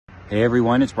Hey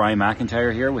everyone, it's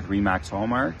McIntyre here with Remax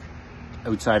Hallmark.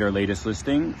 Outside our latest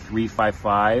listing,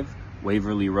 355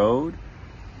 Waverley Road,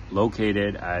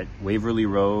 located at Waverley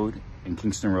Road and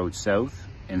Kingston Road South,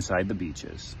 inside the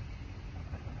beaches.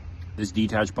 This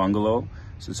detached bungalow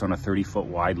sits on a 30-foot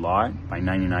wide lot by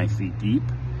 99 feet deep,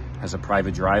 has a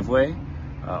private driveway,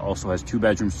 also has 2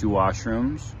 bedrooms, 2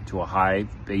 washrooms, to a high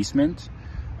basement.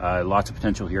 Lots of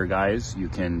potential here, guys. You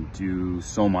can do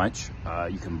so much.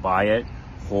 You can buy it,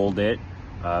 hold it,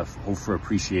 hope for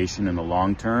appreciation in the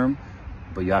long term,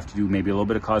 but you have to do maybe a little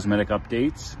bit of cosmetic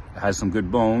updates. It has some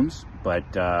good bones, but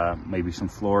maybe some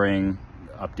flooring,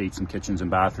 update some kitchens and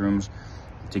bathrooms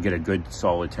to get a good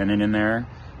solid tenant in there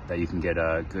that you can get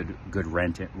a good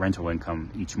rental income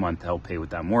each month to help pay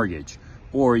with that mortgage.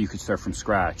 Or you could start from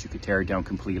scratch. You could tear it down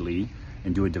completely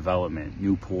and do a development,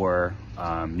 new pour,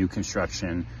 new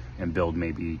construction, and build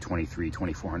maybe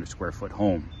 2,400 square foot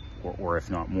home, or if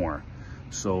not more.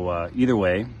 So either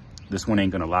way, this one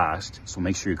ain't gonna last. So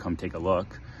make sure you come take a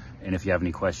look. And if you have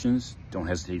any questions, don't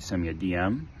hesitate to send me a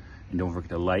DM. And don't forget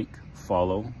to like,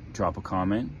 follow, drop a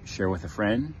comment, share with a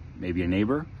friend, maybe a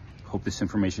neighbor. Hope this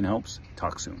information helps.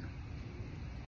 Talk soon.